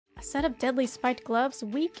A set of deadly spiked gloves,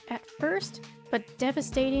 weak at first, but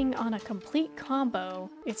devastating on a complete combo.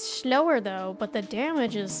 It's slower though, but the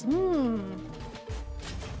damage is, You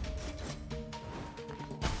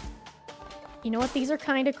know what? These are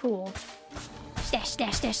kind of cool. Dash,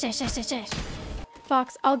 dash, dash, dash, dash, dash, dash.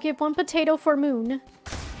 Fox, I'll give 1 potato for Moon.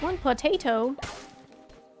 1 potato?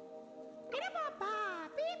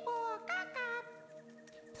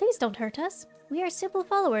 Please don't hurt us. We are simple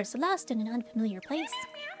followers, lost in an unfamiliar place.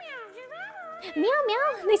 Meow,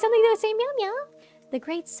 meow! They suddenly say meow, meow! The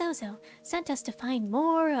great Sozo sent us to find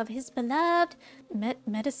more of his beloved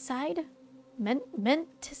menticide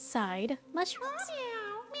mushrooms.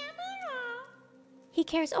 He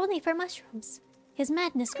cares only for mushrooms. His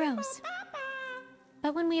madness grows.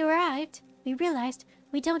 But when we arrived, we realized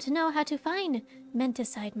we don't know how to find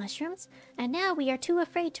menticide mushrooms, and now we are too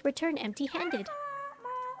afraid to return empty-handed.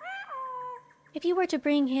 If you were to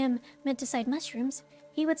bring him menticide mushrooms,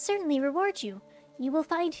 he would certainly reward you. You will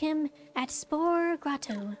find him at Spore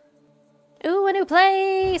Grotto. Ooh, a new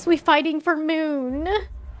place! We fighting for Moon!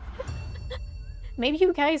 Maybe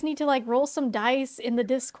you guys need to, like, roll some dice in the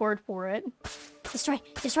Discord for it. Destroy!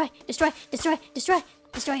 Destroy! Destroy! Destroy! Destroy!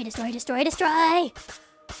 Destroy! Destroy! Destroy! Destroy!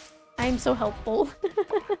 I'm so helpful.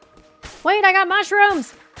 Wait, I got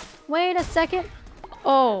mushrooms! Wait a second.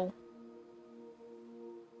 Oh.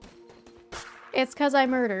 It's because I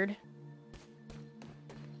murdered.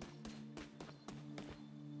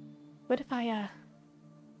 What if I,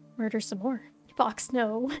 murder some more? Fox,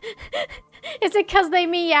 no. Is it because they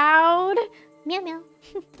meowed? Meow, meow.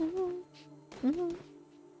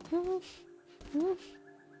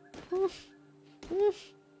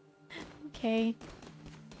 Okay.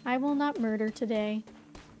 I will not murder today.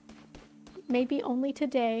 Maybe only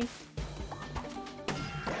today.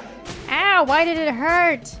 Ow! Why did it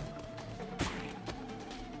hurt?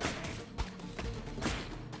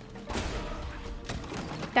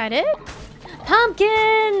 That it?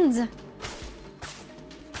 Pumpkins!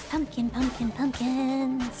 Pumpkin, pumpkin,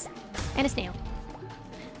 pumpkins. And a snail.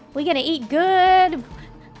 We gonna eat good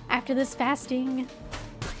after this fasting.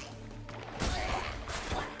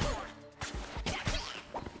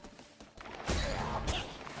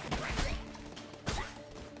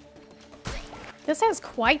 This has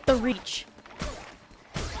quite the reach.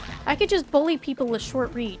 I could just bully people with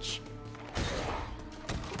short reach.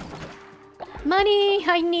 Money!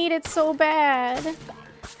 I need it so bad.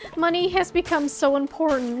 Money has become so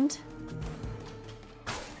important.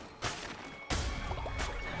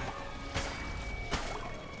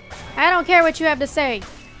 I don't care what you have to say.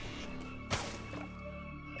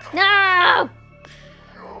 No!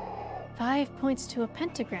 5 points to a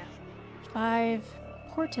pentagram. 5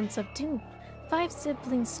 portents of doom. 5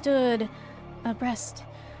 siblings stood abreast.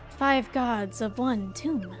 5 gods of one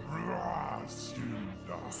tomb.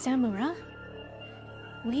 Samura?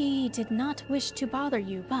 We did not wish to bother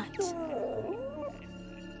you, but...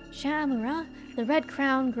 Shamura, the red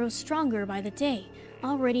crown grows stronger by the day.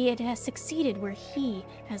 Already it has succeeded where he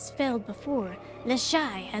has failed before.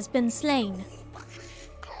 Leshai has been slain.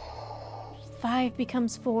 5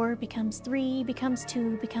 becomes 4, becomes 3, becomes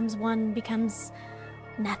 2, becomes 1, becomes...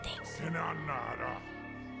 nothing.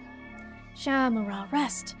 Shamura,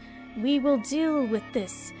 rest. We will deal with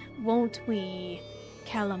this, won't we,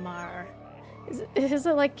 Calamar? Is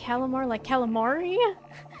it like calamar, like calamari?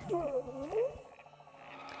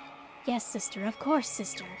 Yes, sister, of course,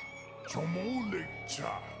 sister.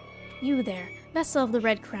 You there, vessel of the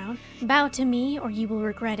Red Crown, bow to me or you will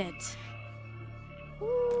regret it.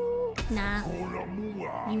 Nah.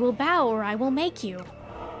 You will bow or I will make you.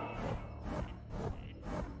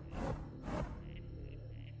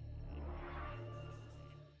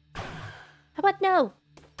 How about no?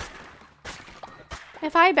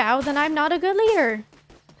 If I bow, then I'm not a good leader.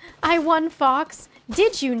 I won, Fox.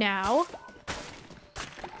 Did you now?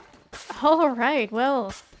 Alright,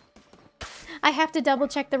 well. I have to double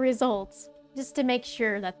check the results, just to make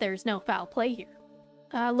sure that there's no foul play here.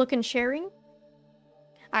 Looking sharing?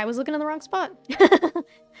 I was looking in the wrong spot.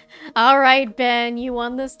 Alright, Ben, you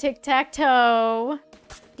won this tic-tac-toe.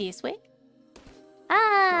 This way?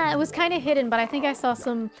 Ah, it was kind of hidden, but I think I saw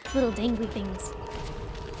some little dangly things.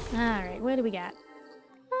 Alright, what do we got?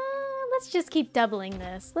 Let's just keep doubling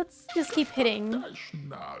this. Let's just keep hitting.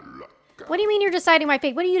 What do you mean you're deciding my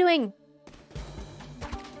fate? What are you doing?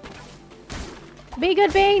 Be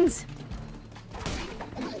good, Beans!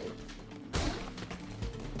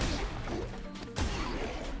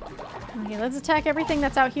 Okay, let's attack everything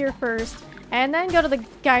that's out here first. And then go to the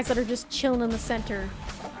guys that are just chilling in the center.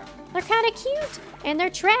 They're kind of cute! And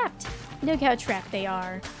they're trapped! Look how trapped they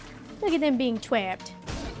are. Look at them being trapped.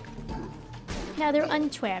 Now they're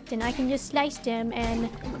untrapped, and I can just slice them and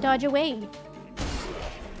dodge away.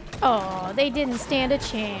 Oh, they didn't stand a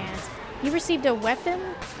chance. You received a weapon?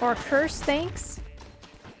 Or a curse, thanks?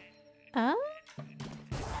 Huh?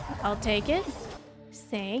 I'll take it.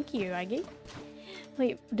 Thank you, I gave...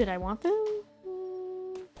 Wait, did I want them?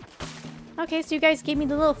 Okay, so you guys gave me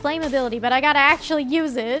the little flame ability, but I gotta actually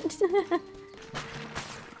use it.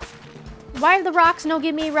 Why do the rocks no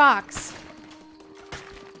give me rocks?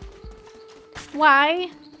 Why?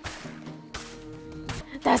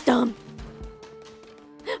 That's dumb.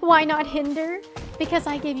 Why not hinder? Because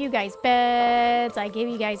I give you guys beds, I give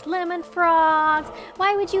you guys lemon frogs.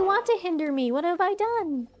 Why would you want to hinder me? What have I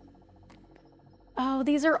done? Oh,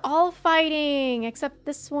 these are all fighting, except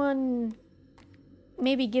this one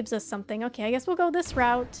maybe gives us something. Okay, I guess we'll go this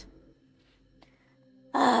route.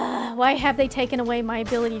 Why have they taken away my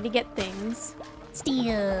ability to get things?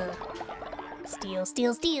 Steal. Steal,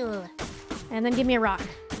 steal, steal. And then give me a rock.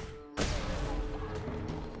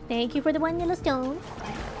 Thank you for the one yellow stone.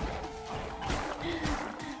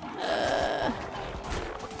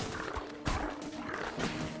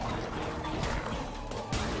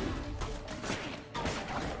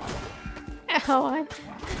 Ow,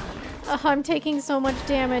 I'm taking so much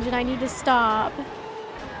damage and I need to stop.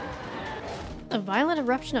 A violent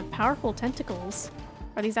eruption of powerful tentacles.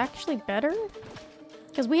 Are these actually better?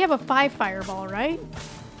 Because we have a 5 fireball, right?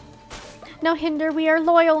 No hinder, we are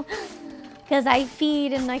loyal. Because I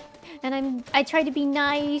feed and I try to be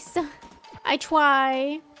nice. I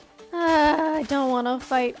try. I don't want to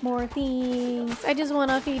fight more things. I just want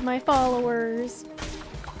to feed my followers.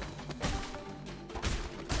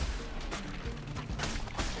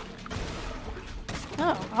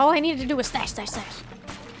 Oh, all I needed to do was slash, slash, slash.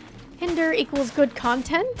 Hinder equals good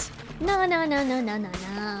content? No, no, no, no, no, no,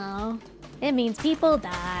 no. It means people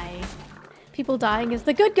die. People dying is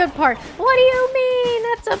the good part. What do you mean?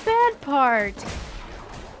 That's a bad part.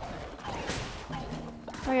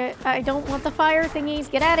 Okay, I don't want the fire thingies.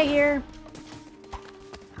 Get out of here.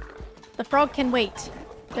 The frog can wait.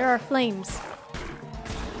 There are flames.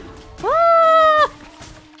 Ah!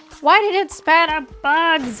 Why did it spat up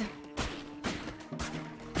bugs?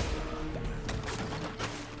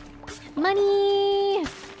 Money!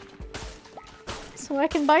 So I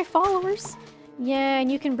can buy followers. Yeah,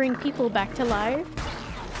 and you can bring people back to life.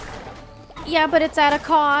 Yeah, but it's at a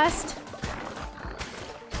cost.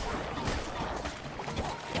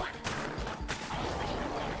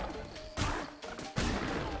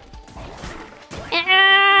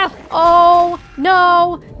 Ah! Oh,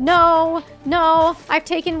 no, no, no. I've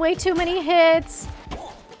taken way too many hits.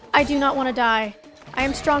 I do not want to die. I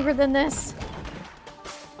am stronger than this.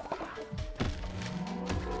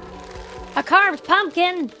 A carved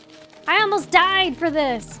pumpkin! I almost died for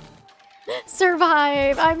this!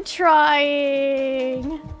 Survive! I'm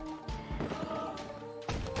trying!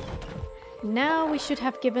 Now we should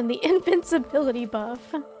have given the invincibility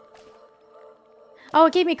buff. Oh,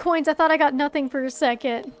 it gave me coins. I thought I got nothing for a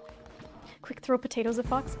second. Quick, throw potatoes at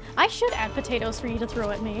Fox. I should add potatoes for you to throw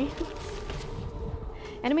at me.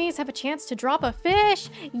 Enemies have a chance to drop a fish!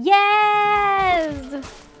 Yes!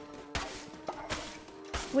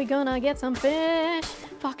 We gonna get some fish.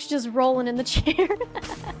 Fox just rolling in the chair.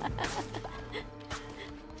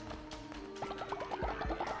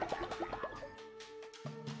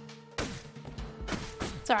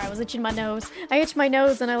 Sorry, I was itching my nose. I itch my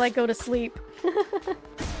nose and I like go to sleep.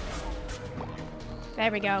 There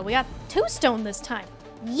we go. We got 2 stone this time.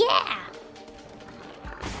 Yeah!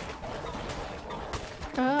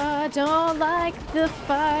 I don't like the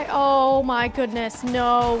fire. Oh my goodness,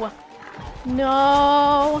 no.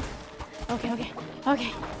 No. Okay, okay,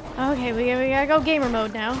 okay, okay. We gotta go gamer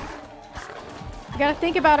mode now. We gotta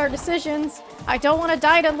think about our decisions. I don't want to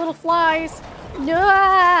die to little flies.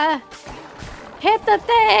 No. Hit the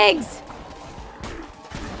things.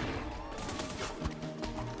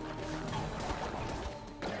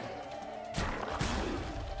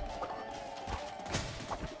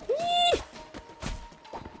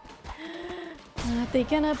 Not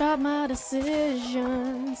thinking about my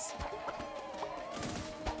decisions.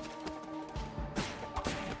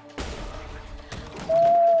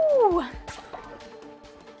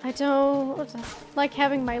 I don't like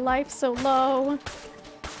having my life so low.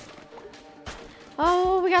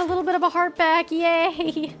 Oh, we got a little bit of a heart back.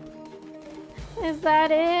 Yay! Is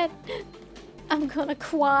that it? I'm gonna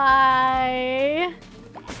cry.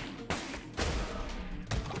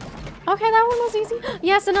 Okay, that one was easy.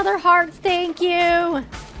 Yes, another heart. Thank you.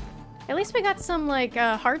 At least we got some, like,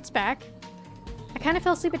 hearts back. I kind of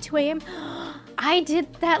fell asleep at 2 a.m. I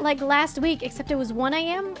did that like last week, except it was 1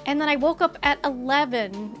 a.m. and then I woke up at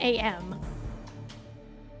 11 a.m.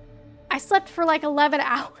 slept for like 11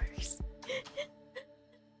 hours.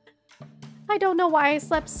 I don't know why I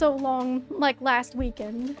slept so long, like last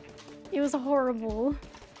weekend. It was horrible.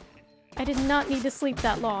 I did not need to sleep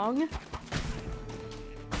that long.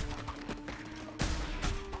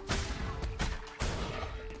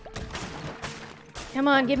 Come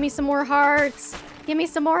on, give me some more hearts. Give me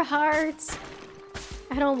some more hearts.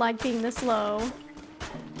 I don't like being this low.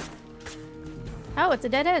 Oh, it's a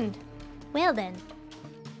dead end. Well then.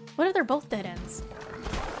 What if they're both dead ends?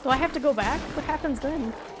 Do I have to go back? What happens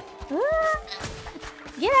then? Ah!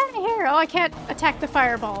 Get out of here! Oh, I can't attack the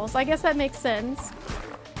fireballs. I guess that makes sense.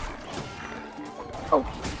 Oh,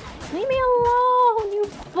 leave me alone, you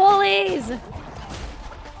bullies!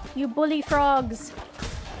 You bully frogs.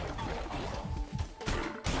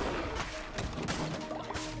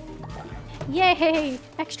 Yay!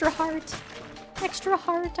 Extra heart. Extra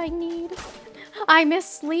heart I need. I miss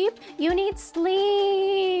sleep? You need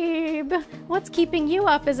sleep! What's keeping you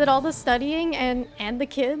up? Is it all the studying and the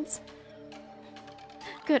kids?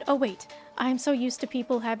 Good. Oh wait, I'm so used to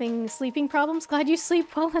people having sleeping problems. Glad you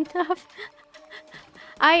sleep well enough.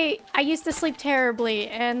 I used to sleep terribly,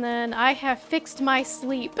 and then I have fixed my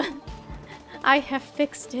sleep. I have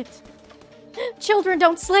fixed it. Children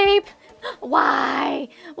don't sleep! Why?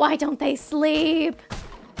 Why don't they sleep?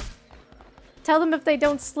 Tell them if they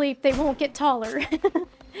don't sleep, they won't get taller.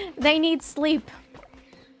 They need sleep.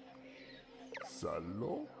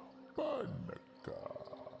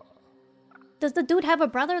 Does the dude have a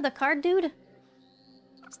brother, the card dude?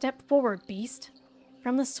 Step forward, beast.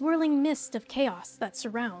 From the swirling mist of chaos that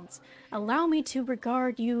surrounds, allow me to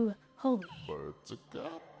regard you holy.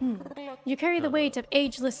 You carry the weight of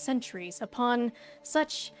ageless centuries upon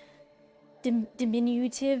such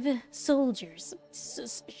diminutive soldiers.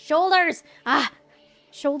 Shoulders! Ah!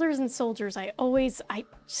 Shoulders and soldiers, I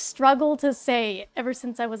struggle to say ever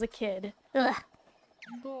since I was a kid. Ugh.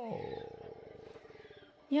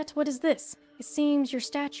 Yet what is this? It seems your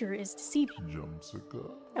stature is deceiving.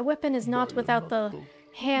 A weapon is not without the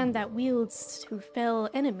hand that wields to fell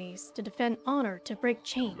enemies, to defend honor, to break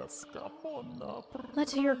chains.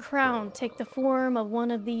 Let your crown take the form of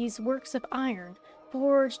one of these works of iron,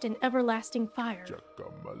 forged in everlasting fire.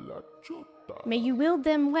 May you wield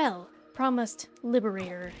them well, promised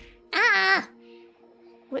liberator. Ah!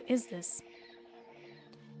 What is this?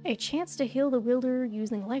 A chance to heal the wielder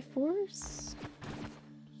using life force?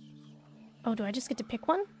 Oh, do I just get to pick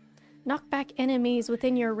one? Knock back enemies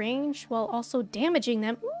within your range while also damaging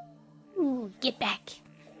them. Ooh, get back.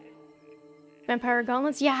 Vampire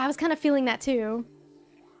gauntlets? Yeah, I was kind of feeling that too.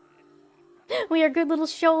 We are good little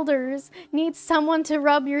shoulders. Need someone to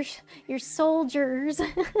rub your soldiers.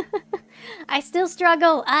 I still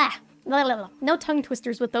struggle. Ah, blah, blah, blah. No tongue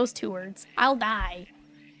twisters with those two words. I'll die.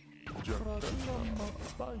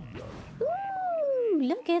 Ooh,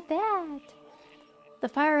 look at that. The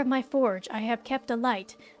fire of my forge I have kept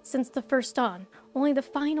alight since the first dawn. Only the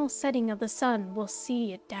final setting of the sun will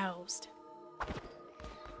see it doused.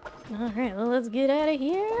 Alright, well, let's get out of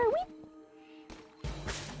here. Whee!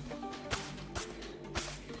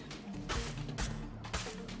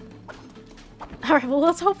 Alright, well,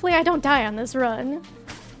 let's hopefully I don't die on this run.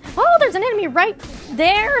 Oh, there's an enemy right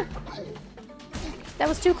there! That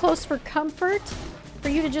was too close for comfort, for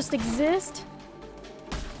you to just exist.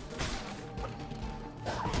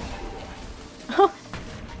 Oh,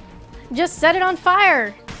 just set it on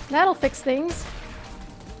fire. That'll fix things.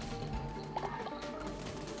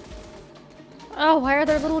 Oh, why are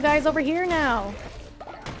there little guys over here now?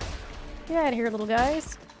 Get out of here, little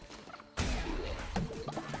guys.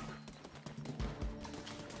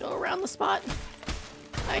 Go around the spot.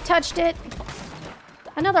 I touched it.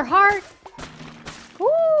 Another heart.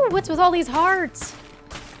 Ooh, what's with all these hearts?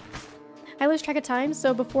 I lose track of time,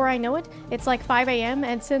 so before I know it, it's like 5 a.m.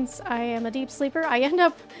 and since I am a deep sleeper, I end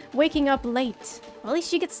up waking up late. Well, at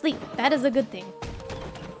least you get sleep. That is a good thing.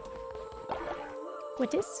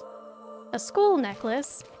 What is? A skull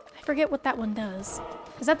necklace. I forget what that one does.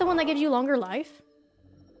 Is that the one that gives you longer life?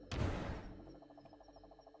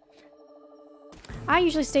 I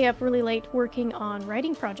usually stay up really late working on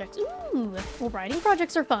writing projects. Ooh, well, writing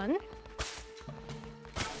projects are fun.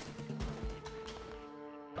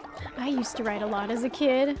 I used to write a lot as a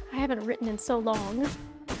kid. I haven't written in so long.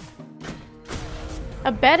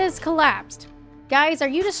 A bed has collapsed. Guys, are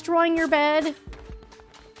you destroying your bed?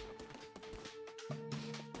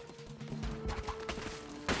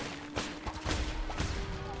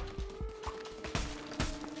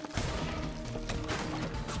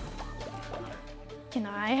 Can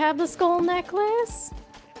I have the skull necklace?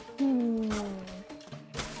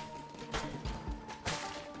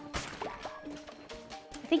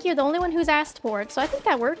 I think think you're the only one who's asked for it, so I think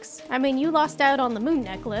that works. I mean, you lost out on the moon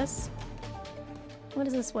necklace. What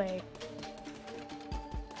is this way?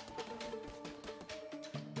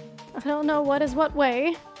 I don't know what is what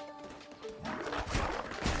way.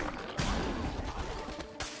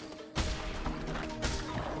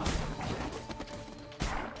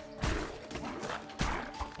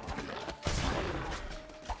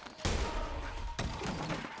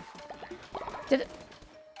 Did it...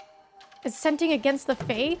 Is scenting against the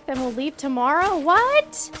faith and we'll leave tomorrow?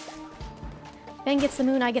 What? Ben gets the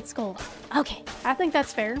moon, I get skull. Okay, I think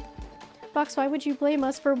that's fair. Fox, why would you blame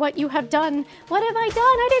us for what you have done? What have I done?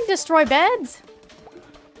 I didn't destroy beds.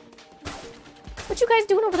 What you guys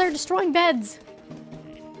doing over there destroying beds?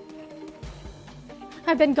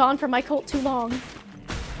 I've been gone from my cult too long.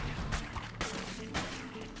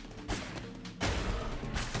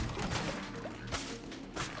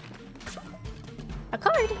 A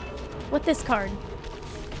card? What this card?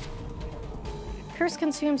 Curse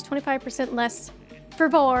consumes 25% less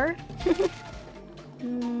fervor.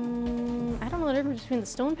 I don't know the difference between the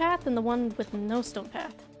stone path and the one with no stone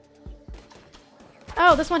path.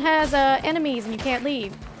 Oh, this one has enemies and you can't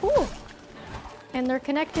leave. Cool. And they're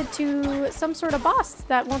connected to some sort of boss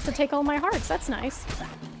that wants to take all my hearts. That's nice.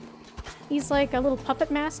 He's like a little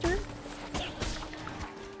puppet master.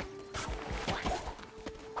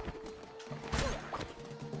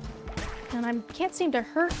 And I can't seem to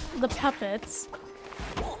hurt the puppets.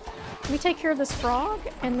 Let me take care of this frog,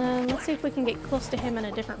 and then let's see if we can get close to him in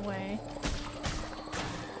a different way.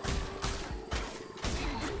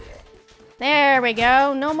 There we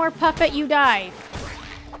go. No more puppet, you die.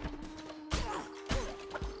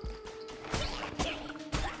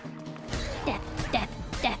 Death, death,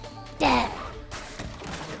 death, death.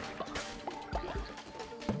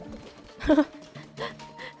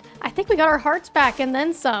 I think we got our hearts back and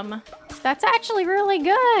then some. That's actually really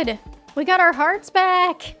good. We got our hearts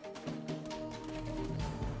back.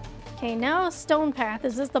 Okay, now stone path.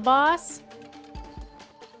 Is this the boss?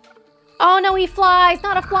 Oh no, he flies!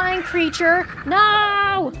 Not a flying creature!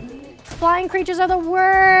 No! Flying creatures are the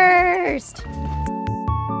worst!